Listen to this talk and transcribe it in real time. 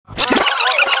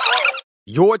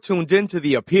You're tuned in to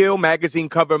the Apeel magazine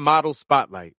cover model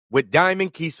spotlight with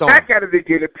Diamond Keeson. Back at it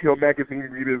again, Apeel magazine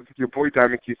readers, your boy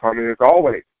Diamond Keeson, and as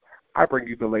always, I bring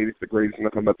you the latest, the greatest, and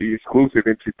nothing but the exclusive.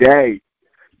 And today,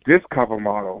 this cover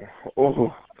model is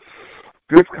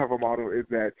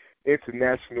that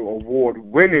international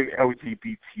award-winning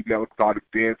LGBT male-started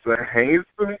dancer, hey,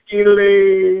 Suki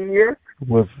Lee.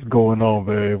 What's going on,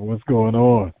 babe? What's going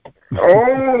on?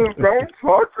 Oh, don't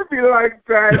talk to me like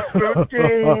that,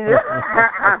 Suki.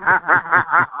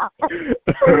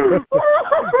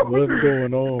 What's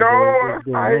going on? No, What's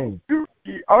going on?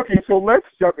 Suki. Okay, so let's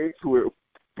jump into it.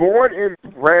 Born and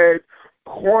bred,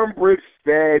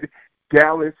 cornbread-fed,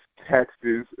 Dallas,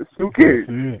 Texas,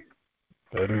 Suki.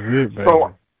 That is it, baby.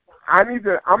 So I'm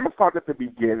gonna start at the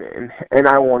beginning, and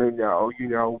I want to know,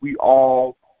 we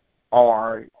all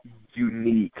are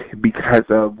unique because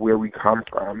of where we come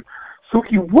from.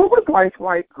 Suki, what was life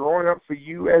like growing up for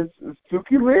you as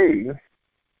Suki Lee?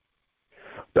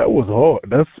 That was hard.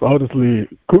 That's honestly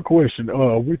good question.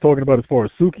 Are we talking about as far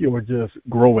as Suki or just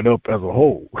growing up as a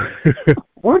whole?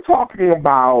 We're talking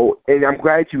about, and I'm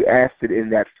glad you asked it in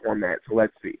that format, so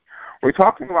let's see. We're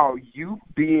talking about you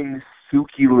being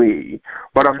Suki Lee,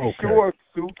 but I'm sure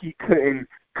Suki couldn't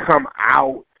come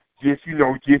out just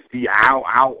be out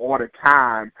all the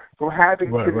time. So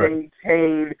having to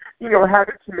maintain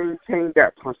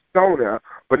that persona,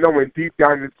 but knowing deep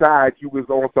down inside you was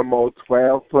on some old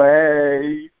 12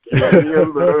 play.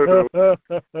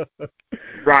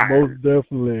 Right. Most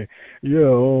definitely.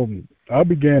 Yeah, I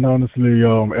began honestly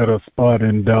at a spot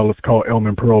in Dallas called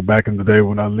Elman Pearl back in the day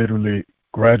when I literally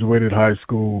graduated high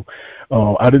school.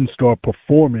 I didn't start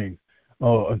performing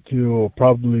until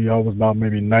probably I was about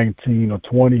maybe 19 or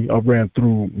 20. I ran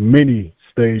through many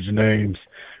stage names.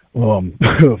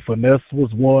 Finesse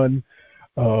was one.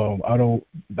 I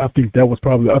think there were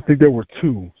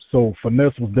two. So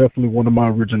Finesse was definitely one of my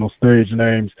original stage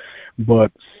names,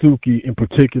 but Suki in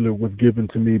particular was given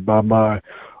to me by my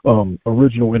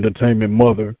original entertainment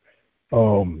mother.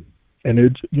 And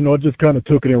it, I just kind of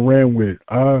took it and ran with it.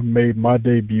 I made my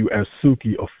debut as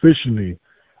Suki officially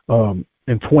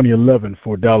in 2011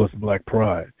 for Dallas Black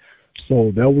Pride.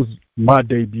 So that was my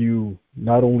debut,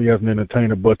 not only as an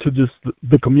entertainer, but to just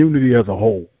the community as a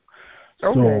whole.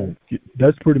 Okay. So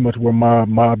that's pretty much where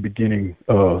my beginning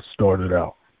started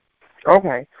out.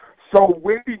 Okay. So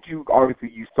when did you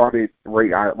started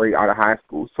right out of high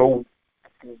school. So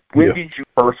when did you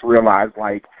first realize,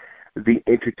 the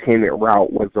entertainment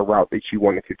route was the route that you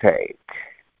wanted to take?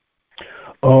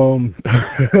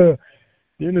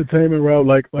 The entertainment route,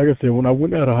 like I said, when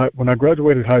I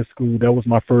graduated high school, that was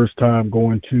my first time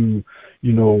going to,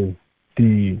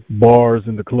 the bars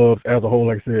and the clubs as a whole.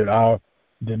 Like I said, I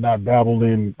did not dabble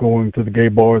in going to the gay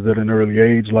bars at an early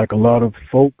age like a lot of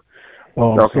folk.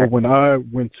 So when I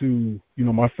went to,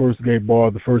 my first gay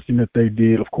bar, the first thing that they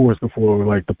did, of course, before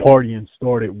the partying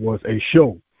started, was a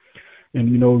show. And,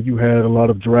 you had a lot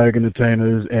of drag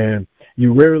entertainers, and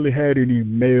you rarely had any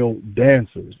male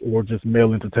dancers or just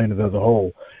male entertainers as a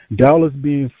whole. Dallas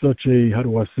being such a,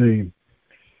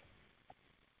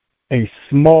 a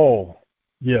small,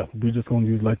 we're just going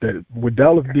to use it like that. With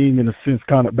Dallas being, in a sense,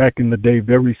 kind of back in the day,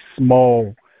 very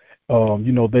small,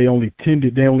 they only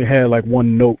had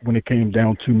one note when it came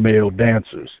down to male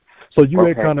dancers. So you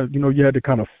had kind of, you had to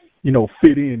kind of,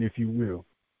 fit in, if you will.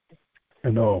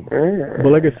 And,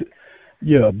 but like I said,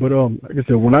 like I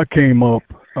said, when I came up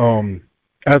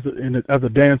as a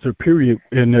dancer, period,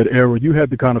 in that era, you had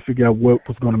to kind of figure out what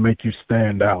was going to make you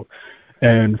stand out.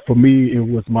 And for me, it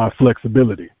was my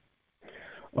flexibility.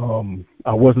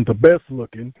 I wasn't the best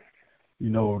looking,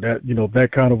 that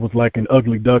kind of was like an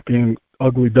ugly duckling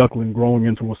growing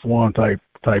into a swan type.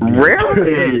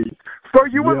 Really? So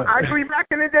you were ugly back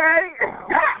in the day?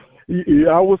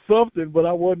 Yeah, I was something, but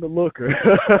I wasn't a looker.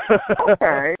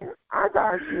 Okay, I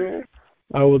got you.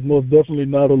 I was most definitely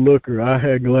not a looker. I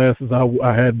had glasses.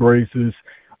 I had braces.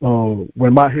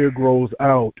 When my hair grows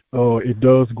out, it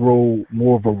does grow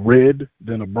more of a red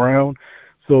than a brown.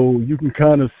 So you can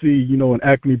kind of see, an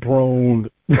acne-prone,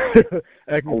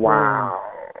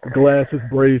 glasses,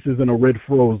 braces, and a red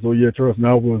fro. So, trust me,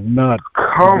 I was not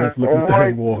the best looking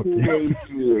thing walking.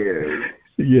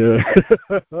 Yeah.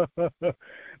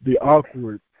 The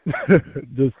awkward.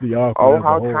 Just the awkward. Oh,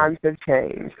 how times have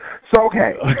changed. So,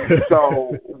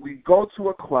 so we go to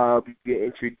a club, you get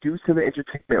introduced to the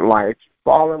entertainment life, you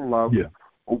fall in love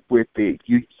with it,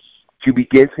 you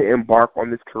begin to embark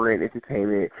on this career in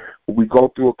entertainment. We go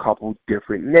through a couple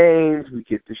different names, we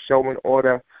get the show in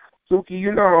order.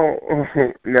 Suki, now,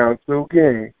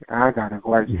 Suki, I got a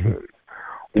question.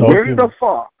 When the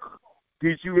fuck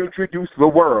did you introduce the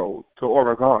world to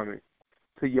origami?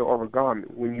 to your origami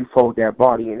when you fold that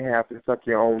body in half and suck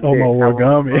your own dick? Oh, my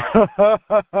origami.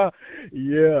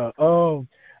 Yeah.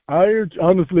 I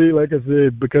honestly, like I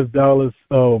said, because Dallas,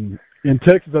 in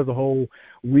Texas as a whole,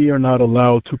 we are not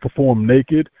allowed to perform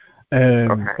naked.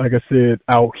 And like I said,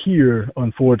 out here,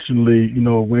 unfortunately,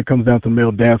 when it comes down to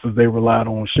male dancers, they relied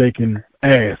on shaking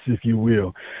ass, if you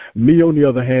will. Me, on the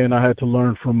other hand, I had to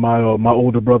learn from my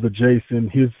older brother Jason.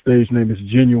 His stage name is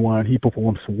Genuine. He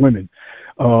performs for women.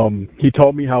 He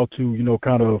taught me how to,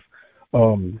 kind of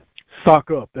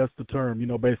sock up. That's the term.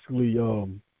 Basically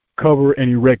cover an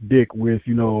erect dick with,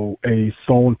 a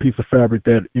sewn piece of fabric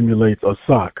that emulates a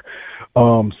sock.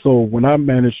 So when I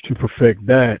managed to perfect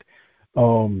that,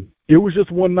 it was just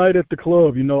one night at the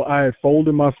club. I had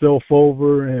folded myself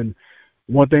over, and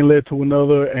one thing led to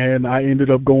another, and I ended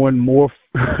up going more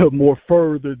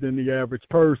further than the average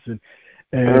person.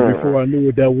 And before I knew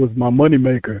it, that was my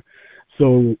moneymaker.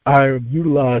 So I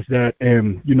utilized that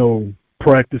and,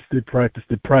 practiced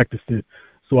it.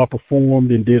 So I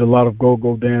performed and did a lot of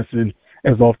go-go dancing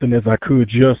as often as I could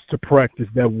just to practice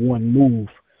that one move.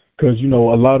 Because, a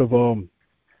lot of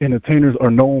entertainers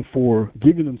are known for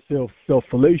giving themselves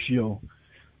self-fellatio,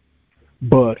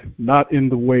 but not in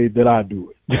the way that I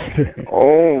do it.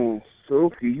 Oh,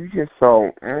 Suki, you just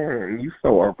so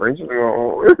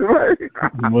original.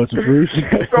 Much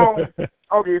appreciated.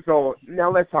 So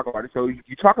now let's talk about it. So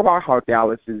you talk about how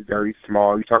Dallas is very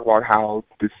small. You talk about how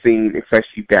the scene,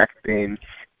 especially back then,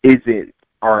 isn't,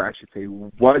 or I should say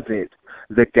wasn't,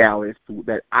 the Dallas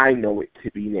that I know it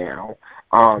to be now.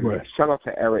 Right. Shout out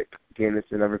to Eric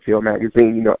Gannis of Apeel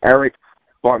magazine. Eric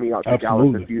brought me out to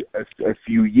Absolutely. Dallas a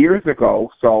few years ago,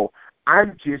 so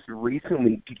I'm just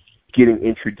recently getting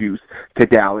introduced to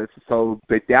Dallas. So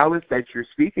the Dallas that you're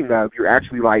speaking of, you're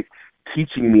actually like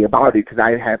teaching me about it because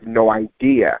I have no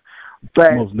idea.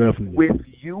 But most definitely, with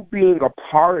you being a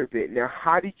part of it, now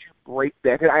how did you break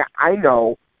that? Because I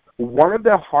know one of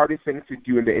the hardest things to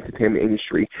do in the entertainment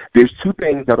industry, there's two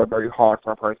things that are very hard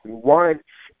for a person. One,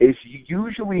 it's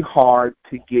usually hard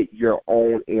to get your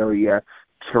own area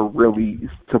to really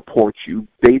support you.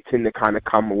 They tend to kind of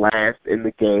come last in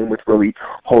the game with really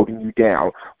holding you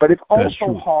down. But it's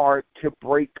also hard to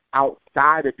break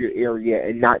outside of your area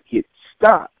and not get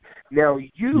stuck. Now,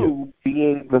 you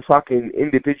being the fucking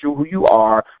individual who you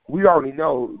are, we already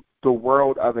know the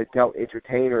world of adult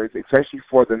entertainers, especially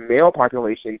for the male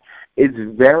population, is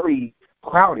very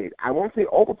crowded. I won't say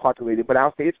overpopulated, but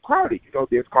I'll say it's crowded.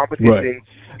 There's competition.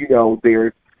 Right.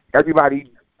 There's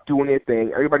everybody doing their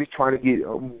thing. Everybody's trying to get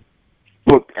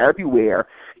booked everywhere.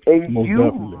 And most you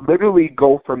definitely literally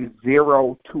go from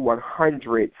 0 to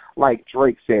 100, like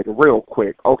Drake said, real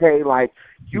quick, okay? Like,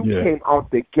 you came out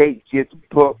the gate just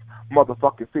booked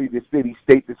motherfucking city to city,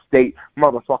 state to state,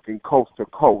 motherfucking coast to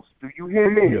coast. Do you hear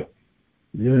me? Yeah.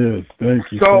 Yes,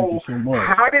 thank you. So, thank you so much.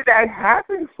 How did that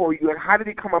happen for you, and how did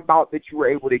it come about that you were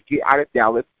able to get out of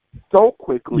Dallas so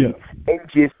quickly and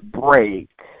just break?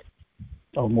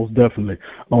 Oh, most definitely.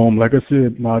 Like I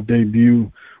said, my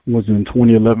debut was in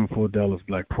 2011 for Dallas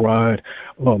Black Pride.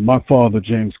 My father,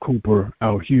 James Cooper,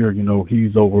 out here,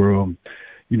 he's over,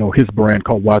 his brand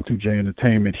called Y2J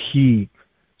Entertainment. He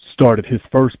started his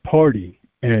first party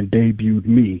and debuted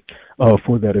me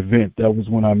for that event. That was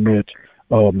when I met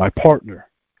my partner,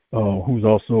 who's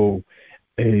also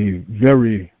a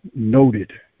very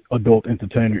noted adult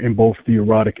entertainer in both the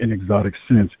erotic and exotic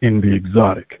sense. In the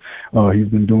exotic, he's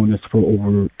been doing this for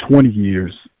over 20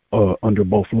 years under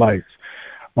both lights.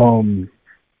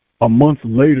 A month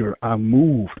later, I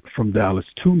moved from Dallas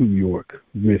to New York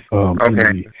with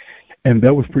Emily, and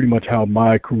that was pretty much how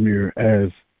my career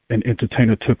as an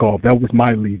entertainer took off. That was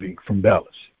my leaving from Dallas.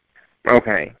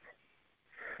 Okay.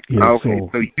 Yeah, okay.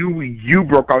 So you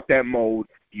broke out that mold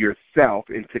yourself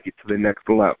and took it to the next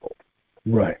level.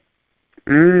 Right.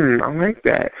 I like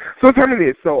that. So tell me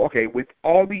this. So, with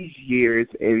all these years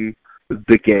in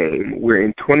the game, we're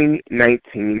in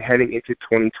 2019, heading into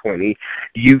 2020.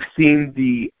 You've seen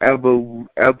the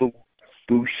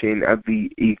evolution of the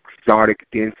exotic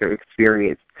dancer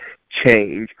experience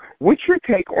change. What's your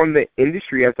take on the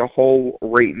industry as a whole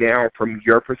right now from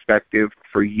your perspective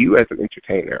for you as an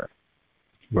entertainer?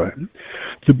 Right.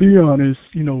 To be honest,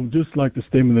 just like the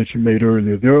statement that you made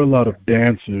earlier, there are a lot of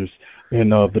dancers,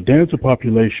 and the dancer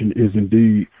population is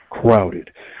indeed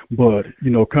crowded. But,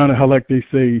 kind of how like they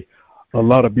say, a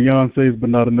lot of Beyoncés, but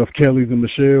not enough Kellys and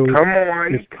Michelles.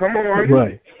 Come on.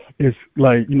 Right. It's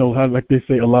like, how like they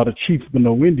say, a lot of chiefs, but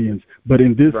no Indians. But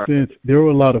in this sense, there are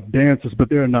a lot of dancers, but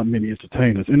there are not many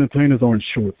entertainers. Entertainers are in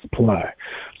short supply.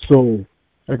 So,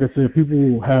 like I said,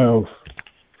 people have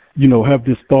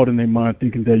this thought in their mind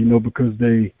thinking that, because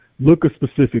they look a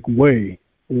specific way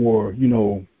or,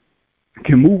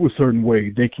 can move a certain way,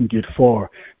 they can get far.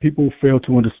 People fail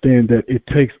to understand that it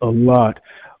takes a lot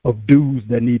of dues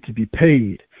that need to be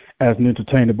paid as an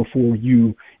entertainer before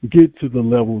you get to the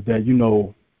level that,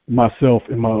 myself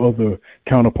and my other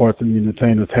counterparts in the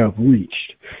entertainers have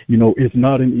reached. It's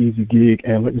not an easy gig.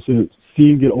 And like I said,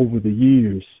 seeing it over the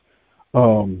years,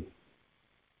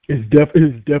 it's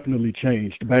definitely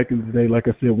changed. Back in the day, like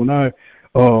I said, when I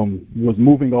was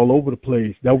moving all over the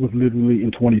place, that was literally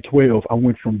in 2012. I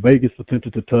went from Vegas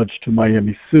Attempted to Touch to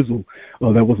Miami Sizzle.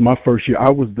 That was my first year. I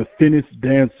was the thinnest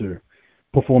dancer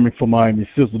performing for Miami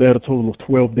Sizzle. They had a total of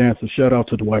 12 dancers. Shout out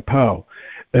to Dwight Powell.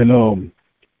 And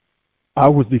I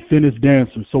was the thinnest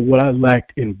dancer, so what I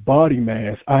lacked in body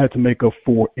mass, I had to make up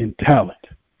for in talent.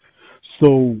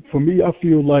 So for me, I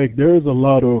feel like there's a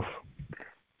lot of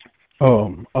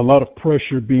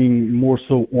pressure being more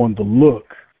so on the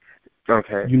look.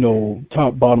 Okay.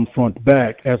 Top, bottom, front,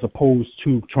 back, as opposed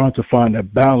to trying to find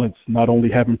that balance, not only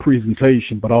having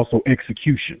presentation, but also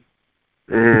execution.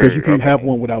 Because you can't have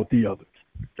one without the other.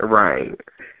 Right.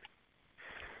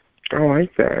 I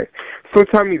like that. So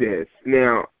tell me this.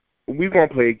 Now, we're going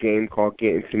to play a game called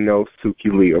Getting to Know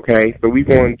Suki Lee, okay? So we're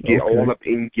going to get all up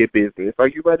in your business. Are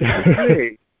you ready to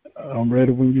play? I'm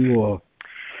ready when you are.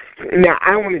 Now,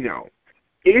 I want to know,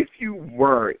 if you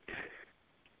weren't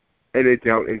an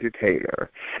adult entertainer,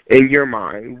 in your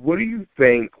mind, what do you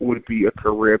think would be a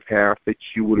career path that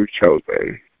you would have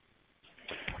chosen?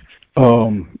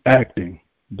 Acting.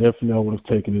 Definitely, I would have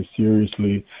taken it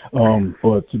seriously.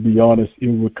 But to be honest, it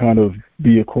would kind of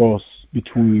be a cross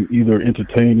between either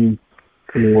entertaining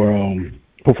or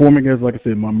performing as, like I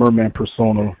said, my merman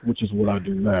persona, which is what I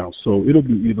do now. So it'll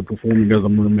be either performing as a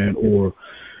merman or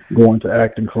going to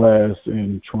acting class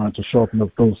and trying to sharpen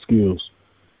up those skills.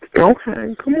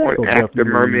 Okay, come on, so actor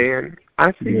merman.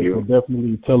 I see you. So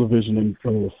definitely television and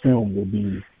film will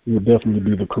definitely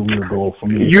be the career goal for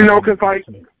me. Because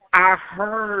I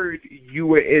heard you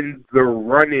were in the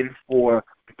running for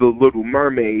The Little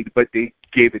Mermaid, but they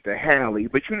gave it to Halle.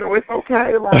 But it's okay. I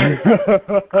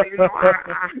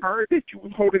heard that you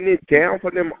was holding it down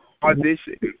for them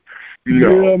auditions. Yeah,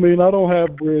 I don't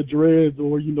have red dreads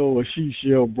or a she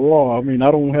shell bra. I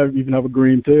don't even have a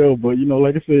green tail. But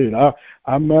like I said,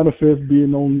 I manifest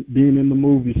being in the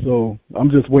movie. So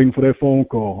I'm just waiting for that phone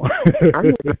call.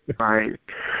 Right.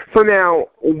 So now,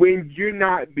 when you're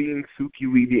not being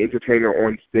Suki Lee, the entertainer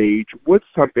on stage, what's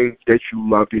something that you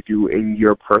love to do in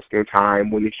your personal time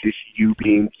when it's just you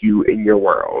being you in your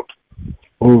world?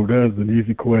 Oh, that's an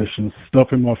easy question.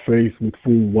 Stuffing my face with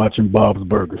food, watching Bob's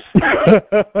Burgers.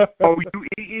 Oh,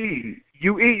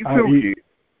 you eat Suki.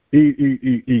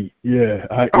 Eat. Yeah,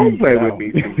 I Don't eat. play with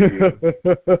me,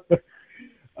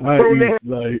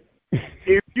 Suki.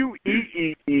 If you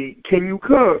eat, can you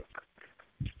cook?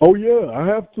 Oh yeah, I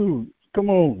have to.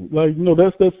 Come on,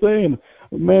 that's that saying.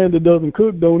 A man that doesn't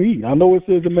cook don't eat. I know it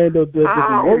says a man that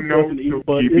doesn't work doesn't eat,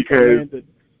 but it's a man that,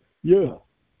 yeah.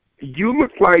 You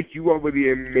look like you over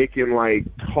there making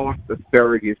tossed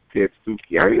asparagus tips,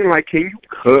 Suki. Can you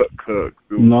cook, Suki?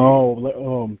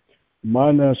 No,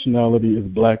 my nationality is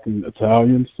black and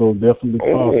Italian, so definitely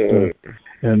pasta,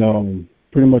 and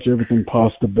pretty much everything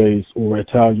pasta based or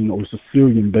Italian or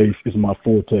Sicilian based is my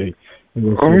forte.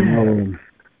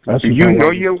 That's You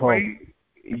know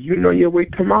your way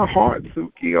to my heart,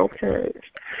 Suki. Okay.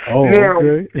 Oh, now,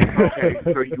 okay.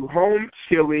 So you home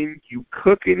chilling, you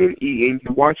cooking and eating,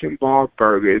 you watching Bob's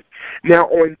Burgers. Now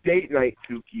on date night,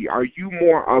 Suki, are you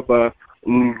more of a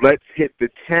let's hit the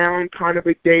town kind of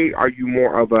a date? Are you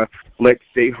more of a let's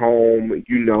stay home?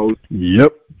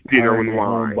 Yep. Dinner and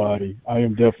wine. Homebody. I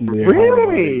am definitely a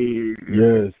really.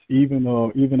 Homebody. Yes.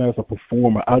 Even as a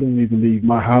performer, I don't even leave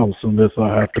my house unless I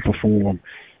have to perform.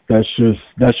 That's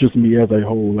just me as a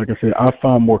whole. Like I said, I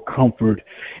find more comfort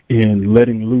in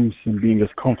letting loose and being as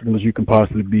comfortable as you can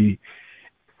possibly be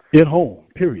at home,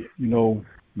 period.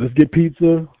 Let's get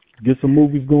pizza, get some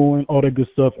movies going, all that good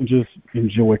stuff, and just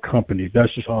enjoy company.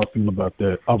 That's just how I feel about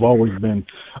that. I've always been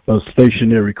a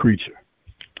stationary creature.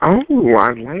 Oh,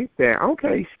 I like that.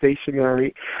 Okay,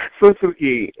 stationary. So,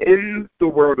 Suki, in the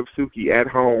world of Suki at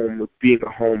home, being a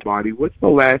homebody, what's the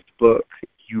last book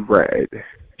you read?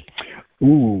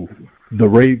 Ooh, The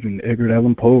Raven, Edgar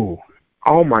Allan Poe.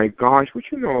 Oh my gosh, what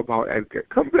you know about Edgar?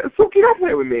 Come back, Suki, don't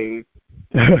play with me.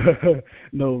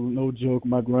 No joke.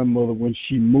 My grandmother, when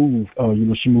she moved,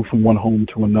 she moved from one home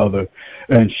to another,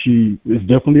 and she is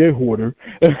definitely a hoarder.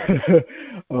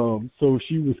 So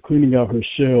she was cleaning out her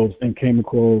shelves and came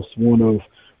across one of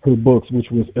her books,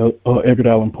 which was Edgar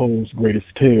Allan Poe's Greatest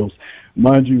Tales.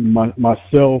 Mind you,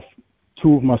 myself,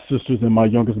 two of my sisters, and my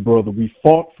youngest brother, we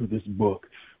fought for this book.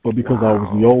 but because I was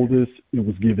the oldest, it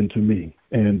was given to me.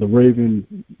 And The Raven,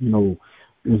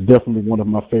 is definitely one of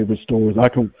my favorite stories.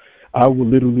 I would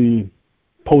literally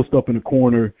post up in the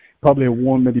corner, probably at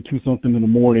 1, maybe 2 something in the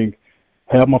morning,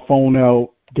 have my phone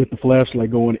out, get the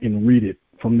flashlight going, and read it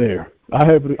from there. I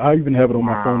even have it on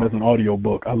my phone as an audio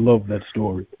book. I love that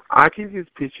story. I can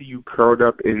just picture you curled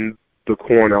up in the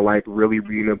corner, like really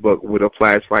reading a book with a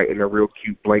flashlight and a real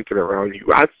cute blanket around you.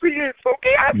 I see it.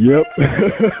 Okay, I see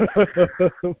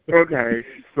it. Okay,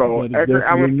 so Edgar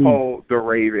Allan Poe, The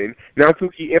Raven. Now,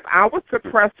 Suki, if I was to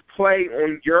press play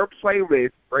on your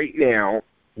playlist right now,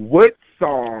 what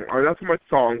song, or not so much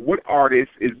song, what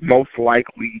artist is most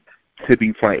likely to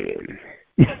be playing?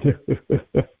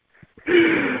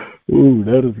 Ooh,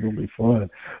 that is going to be fun.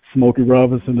 Smokey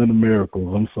Robinson and the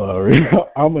Miracles. I'm sorry.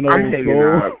 I'm hanging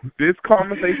up. This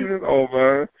conversation is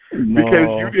over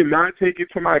because you did not take it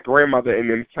to my grandmother in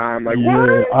this time. Like, yeah,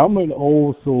 what? I'm an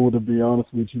old soul, to be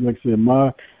honest with you. Like I said,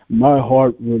 my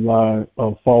heart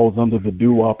falls under the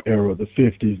doo-wop era, the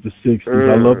 50s, the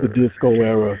 60s. I love the disco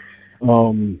era.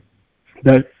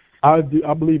 That I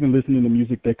believe in listening to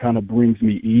music that kind of brings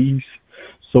me ease.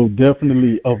 So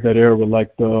definitely of that era,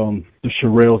 like the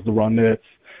Shirelles, the Ronettes,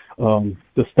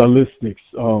 the Stylistics,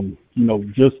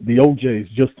 just the OJs,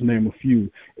 just to name a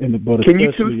few. But can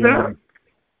you two-step?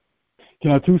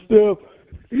 Can I two-step?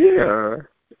 Yeah.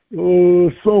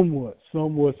 Somewhat.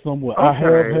 Okay. I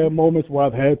have had moments where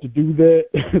I've had to do that,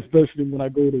 especially when I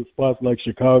go to spots like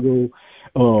Chicago.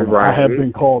 I have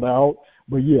been called out.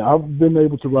 But, yeah, I've been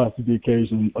able to rise to the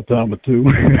occasion a time or two.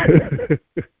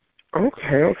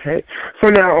 Okay. So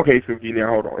now, Suki, now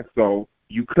hold on. So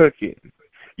you cooking,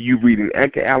 you reading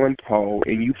Edgar Allan Poe,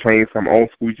 and you playing some old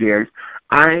school jams.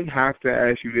 I have to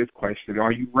ask you this question.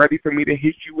 Are you ready for me to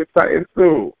hit you with something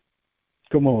soon?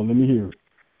 Come on, let me hear it.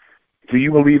 Do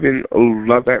you believe in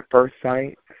love at first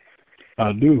sight?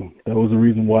 I do. That was the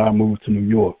reason why I moved to New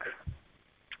York.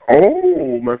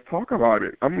 Oh, let's talk about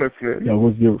it. I'm listening. That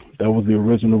was the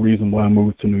original reason why I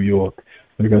moved to New York.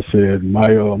 Like I said,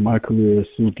 my career as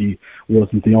Suki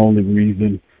wasn't the only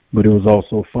reason, but it was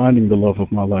also finding the love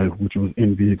of my life, which was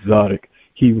Envy Exotic.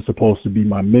 He was supposed to be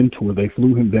my mentor. They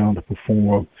flew him down to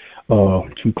perform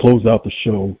to close out the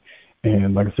show.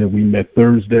 And like I said, we met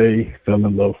Thursday, fell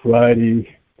in love Friday,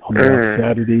 hung out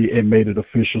Saturday, and made it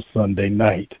official Sunday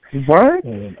night. What?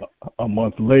 And a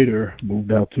month later,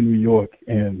 moved out to New York.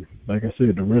 And like I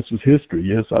said, the rest was history.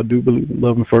 Yes, I do believe in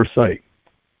love at first sight.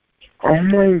 Oh,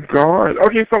 my God.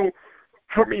 Okay, so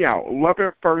help me out. Love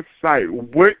at first sight.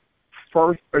 What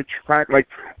first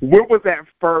what was that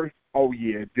first, oh,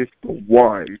 yeah, this the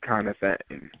one kind of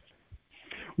thing?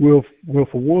 Well,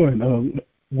 for one,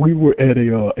 we were at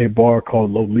a bar called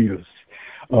Lolita's.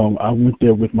 I went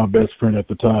there with my best friend at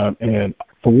the time, and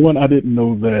for one, I didn't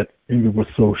know that it was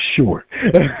so short.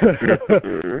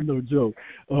 No joke.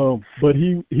 But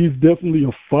he's definitely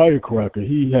a firecracker.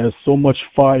 He has so much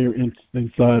fire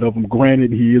inside of him.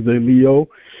 Granted, he is a Leo.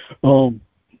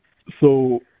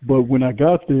 But when I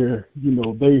got there,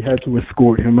 they had to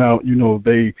escort him out.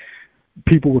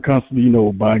 People were constantly,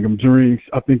 buying him drinks.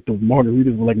 I think the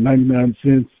margaritas were like 99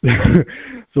 cents.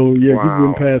 So, yeah, He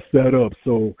wouldn't pass that up.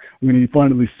 So when he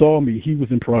finally saw me, he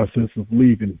was in process of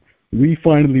leaving. We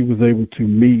finally was able to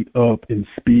meet up and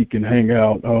speak and hang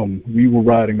out. We were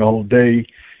riding all day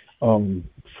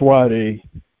Friday.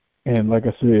 And like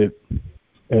I said,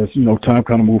 as, time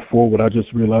kind of moved forward, I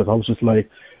just realized I was just like,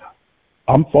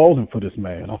 I'm falling for this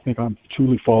man. I think I'm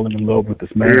truly falling in love with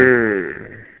this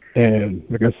man. And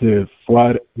like I said,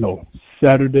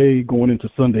 Saturday going into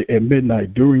Sunday at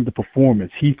midnight during the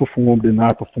performance, he performed and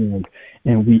I performed,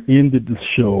 and we ended the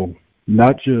show,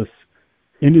 not just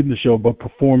ended the show, but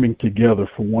performing together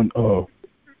for one,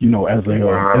 as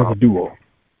a duo.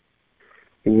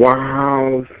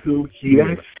 Wow, Suki,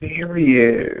 that's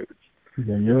serious.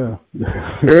 Yeah.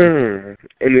 And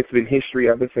it's been history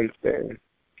ever since then.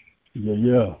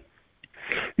 Yeah.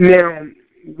 Now,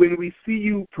 when we see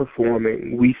you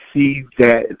performing, we see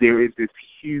that there is this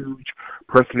huge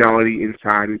personality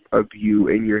inside of you,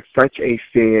 and you're such a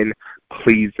fan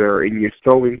pleaser, and you're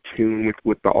so in tune with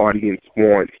what the audience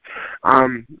wants.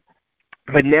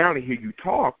 But now to hear you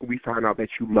talk, we find out that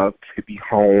you love to be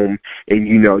home, and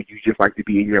you just like to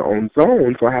be in your own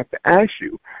zone. So I have to ask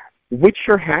you, what's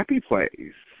your happy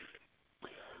place?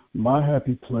 My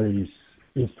happy place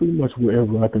is pretty much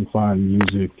wherever I can find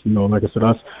music. Like I said,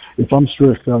 if I'm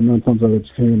stressed out 9 times out of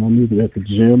 10, I'm either at the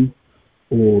gym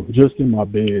or just in my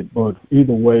bed. But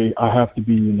either way, I have to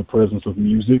be in the presence of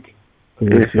music.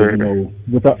 Because,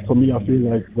 for me, I feel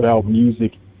like without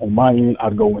music on my end,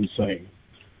 I'd go insane.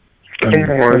 And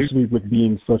especially with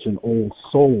being such an old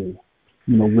soul,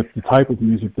 with the type of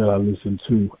music that I listen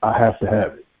to, I have to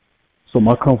have it. So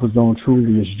my comfort zone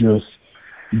truly is just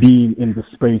being in the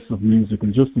space of music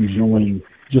and just enjoying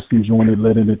it,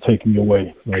 letting it take me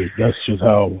away. Like that's just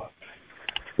how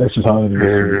it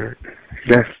is.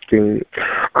 That's the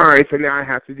all right. So now I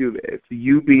have to do this.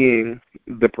 You being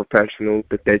the professional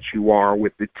that you are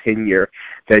with the tenure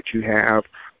that you have,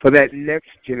 for that next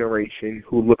generation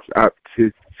who looks up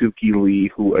to Suki Lee,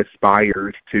 who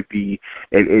aspires to be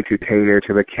an entertainer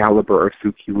to the caliber of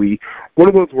Suki Lee, what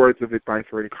are those words of advice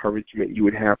or encouragement you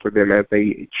would have for them as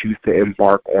they choose to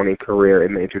embark on a career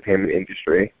in the entertainment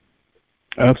industry?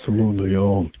 Absolutely.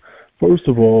 First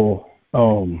of all,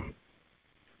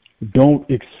 don't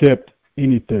accept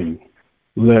anything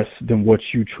less than what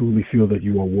you truly feel that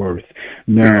you are worth.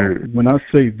 Now, when I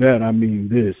say that, I mean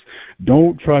this.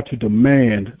 Don't try to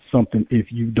demand something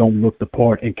if you don't look the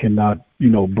part and cannot,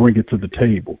 bring it to the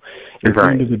table. At the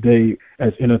end of the day,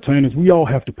 as entertainers, we all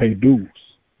have to pay dues.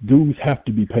 Dues have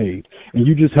to be paid. And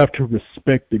you just have to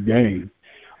respect the game.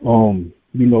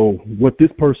 What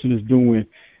this person is doing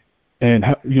and,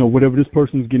 whatever this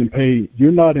person is getting paid,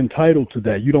 you're not entitled to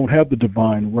that. You don't have the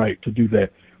divine right to do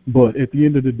that. But at the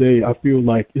end of the day, I feel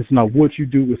like it's not what you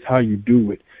do, it's how you do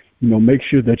it. Make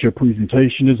sure that your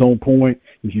presentation is on point.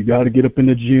 If you got to get up in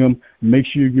the gym, make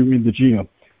sure you're in the gym.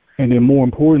 And then more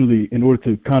importantly, in order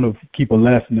to kind of keep a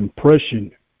lasting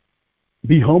impression,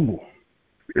 be humble.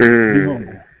 Be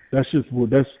humble. That's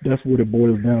what it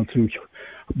boils down to.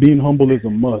 Being humble is a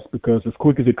must because as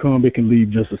quick as it comes, it can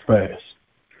leave just as fast.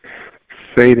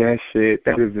 Say that shit.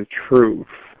 That is the truth.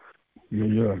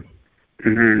 Yeah. I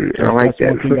like that.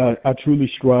 That's one thing I truly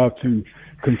strive to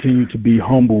continue to be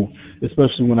humble,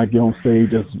 especially when I get on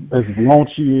stage, as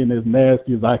raunchy and as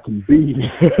nasty as I can be.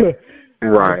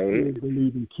 I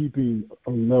believe in keeping a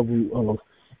level of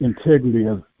integrity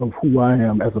of who I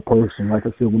am as a person. Like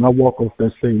I said, when I walk off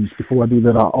that stage, before I do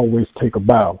that, I always take a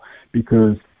bow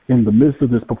because in the midst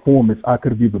of this performance, I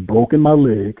could have either broken my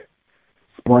leg,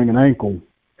 sprained an ankle,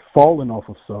 fallen off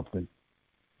of something,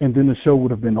 and then the show would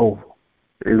have been over.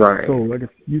 Right. So, like, if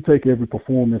you take every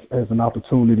performance as an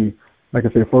opportunity, like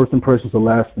I said, first impression's the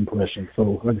last impression.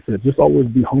 So, like I said, just always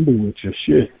be humble with your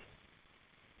shit.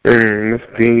 That's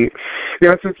deep.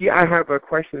 Now, Suki, I have a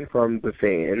question from the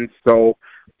fans. So,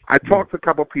 I talked to a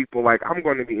couple people, like, I'm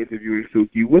going to be interviewing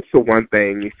Suki. What's the one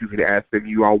thing, if you could ask them,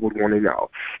 you all would want to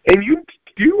know? And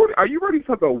are you ready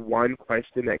for the one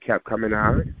question that kept coming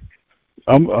out?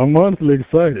 I'm honestly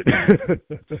excited.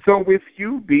 So with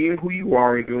you being who you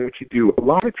are and doing what you do, a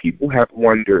lot of people have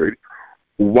wondered,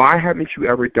 why haven't you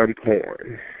ever done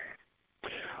porn?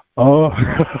 Right.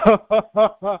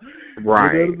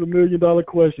 That is $1 million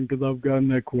question because I've gotten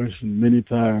that question many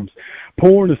times.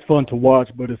 Porn is fun to watch,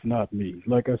 but it's not me.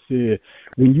 Like I said,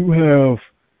 when you have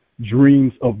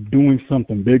dreams of doing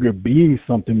something bigger, being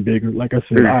something bigger. Like I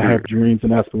said, I have dreams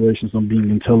and aspirations on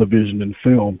being in television and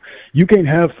film. You can't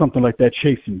have something like that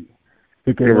chasing you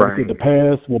because like I said, the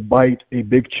past will bite a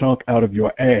big chunk out of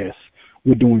your ass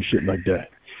with doing shit like that.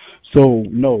 So,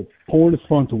 no, porn is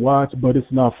fun to watch, but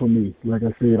it's not for me. Like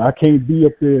I said, I can't be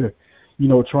up there,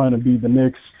 trying to be the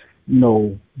next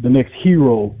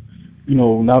hero,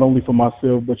 not only for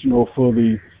myself, but, for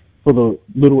the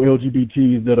little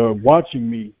LGBTs that are watching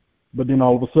me. But then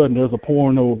all of a sudden there's a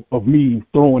porno of me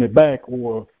throwing it back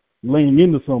or laying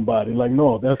into somebody. Like,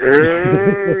 no, that's...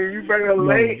 you better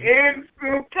lay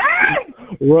into time!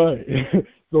 Right.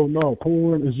 So, no,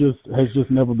 porn has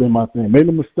just never been my thing. Made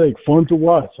a mistake. Fun to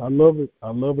watch. I love it.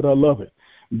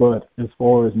 But as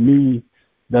far as me,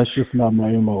 that's just not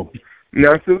my MO.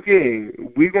 Now, Suki,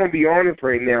 we're going to be honest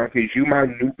right now because you my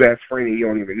new best friend and you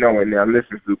don't even know it. Now,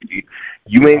 listen, Suki,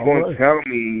 you ain't going to tell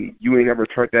me you ain't ever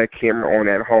turned that camera on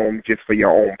at home just for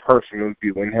your own personal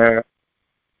viewing, huh?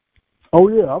 Oh,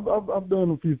 yeah, I've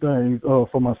done a few things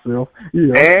for myself.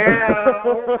 Yeah.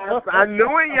 I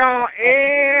knew it, y'all.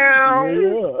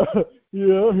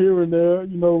 Yeah, here and there,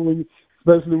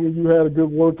 especially when you had a good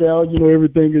workout,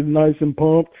 everything is nice and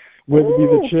pumped. Whether it be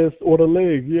the chest or the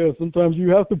legs, sometimes you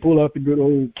have to pull out the good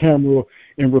old camera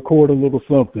and record a little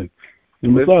something.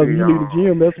 And besides, when you leave the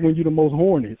gym, that's when you're the most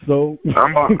horny. So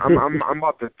I'm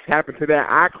about to tap into that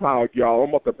iCloud, y'all. I'm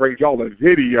about to bring y'all a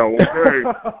video, okay?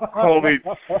 Call it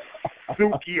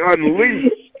Suki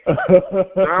Unleashed.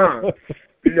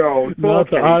 No, not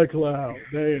the iCloud.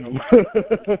 Damn.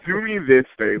 Do me this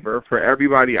favor for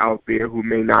everybody out there who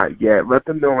may not yet. Let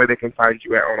them know where they can find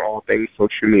you at on all things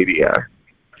social media.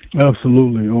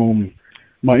 Absolutely.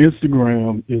 My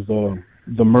Instagram is the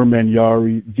Merman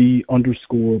Yari,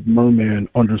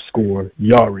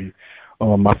 _Merman_Yari.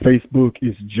 My Facebook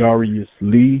is Jarius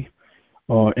Lee,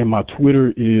 and my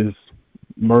Twitter is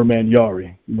Merman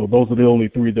Yari. Those are the only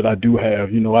three that I do have.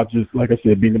 I just, like I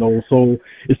said, being an old soul,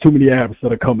 it's too many apps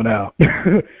that are coming out,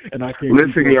 and I can't.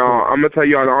 Listen, y'all, I'm gonna tell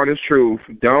y'all the honest truth.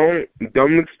 Don't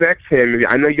expect him.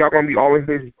 I know y'all gonna be all in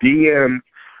his DMs.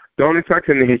 Don't expect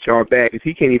him to hit y'all back because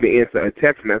he can't even answer a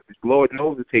text message. Lord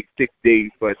knows it takes 6 days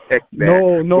for a text back.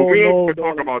 No.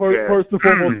 First and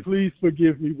foremost, please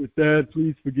forgive me with that.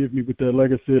 Please forgive me with that.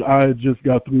 Like I said, I just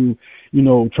got through,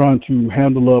 trying to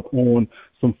handle up on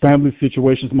some family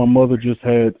situations. My mother just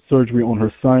had surgery on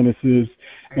her sinuses,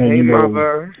 and hey,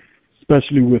 mother.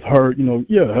 Especially with her,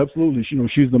 yeah, absolutely.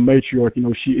 She's the matriarch.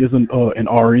 She isn't an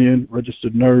RN,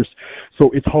 registered nurse, so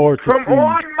it's hard to Come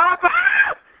on, mother.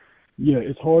 Yeah,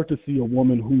 it's hard to see a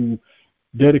woman who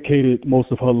dedicated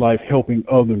most of her life helping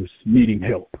others needing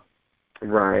help.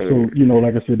 Right. So,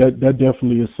 like I said, that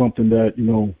definitely is something that,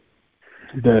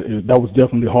 that was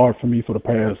definitely hard for me for the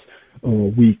past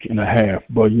week and a half.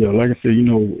 But, yeah, like I said,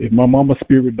 if my mama's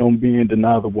spirit don't bend, then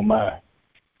neither will mine.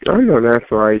 I know that's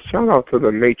right. Shout out to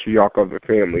the matriarch of the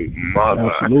family,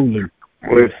 mother. Absolutely.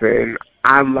 Listen,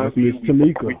 I love you.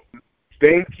 Tamika.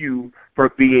 Thank you for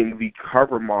being the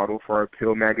cover model for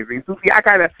Apeel magazine. Suki, I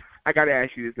gotta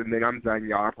ask you this, and then I'm done,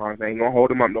 y'all. I promise I ain't gonna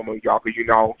hold him up no more, y'all, because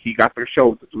he got some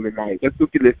shows to do tonight. Let's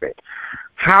Suki, listen.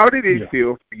 How did it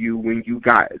feel for you when you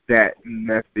got that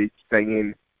message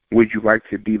saying, "Would you like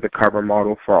to be the cover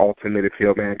model for Ultimate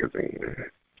Apeel magazine?"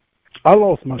 I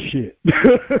lost my shit.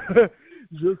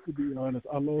 Just to be honest,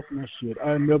 I lost my shit.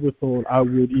 I never thought I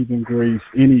would even grace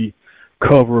any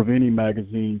cover of any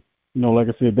magazine. Like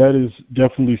I said, that is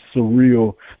definitely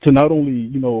surreal to not only,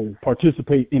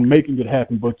 participate in making it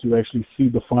happen, but to actually see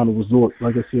the final result.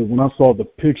 Like I said, when I saw the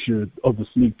picture of the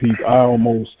sneak peek, I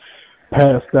almost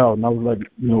passed out. And I was like,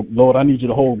 Lord, I need you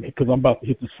to hold me because I'm about to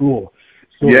hit the floor.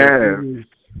 So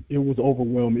it was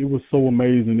overwhelming. It was so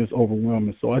amazing. It's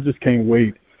overwhelming. So I just can't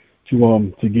wait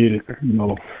to get it,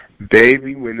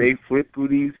 Baby, when they flip through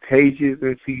these pages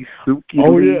and see Suki.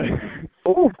 Oh yeah.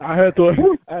 I had to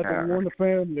warn the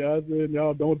family. I said,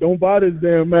 y'all don't buy this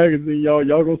damn magazine, y'all.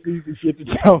 Y'all gonna see some shit that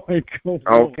y'all ain't gonna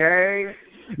okay.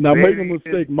 Now make no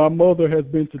mistake, my mother has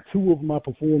been to 2 of my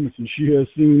performances. She has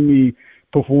seen me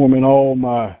perform in all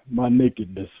my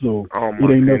nakedness, so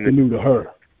it ain't nothing new to her.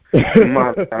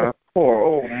 Mother,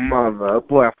 mother,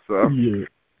 bless her. Yeah.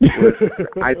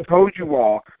 I told you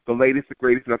all, the latest, the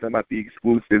greatest, nothing about the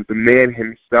exclusive. The man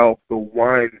himself, the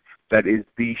one that is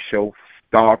the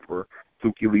showstopper,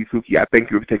 Suki Lee. Suki, I thank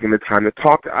you for taking the time to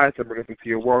talk to us and bring us into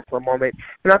your world for a moment.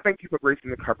 And I thank you for gracing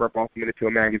the cover of Ultimate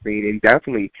Apeel magazine. And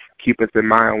definitely keep us in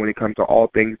mind when it comes to all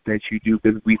things that you do,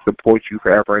 because we support you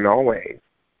forever and always.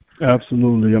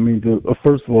 Absolutely. I mean,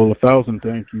 first of all, 1,000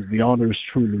 thank yous. The honor is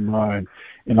truly mine,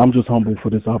 and I'm just humbled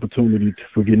for this opportunity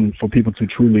for people to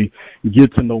truly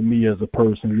get to know me as a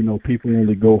person. People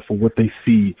only go for what they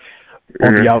see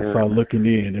on the outside looking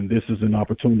in, and this is an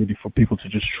opportunity for people to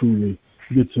just truly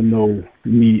get to know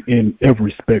me in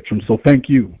every spectrum. So thank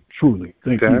you, truly.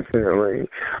 Thank you. Definitely.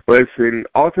 Listen,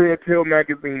 Ultimate Apeel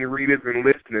magazine readers and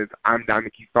listeners, I'm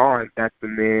Dominic Thorne. That's the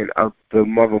man of the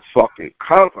motherfucking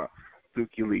cover.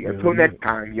 Suki Lee. Until next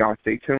time, y'all stay tuned.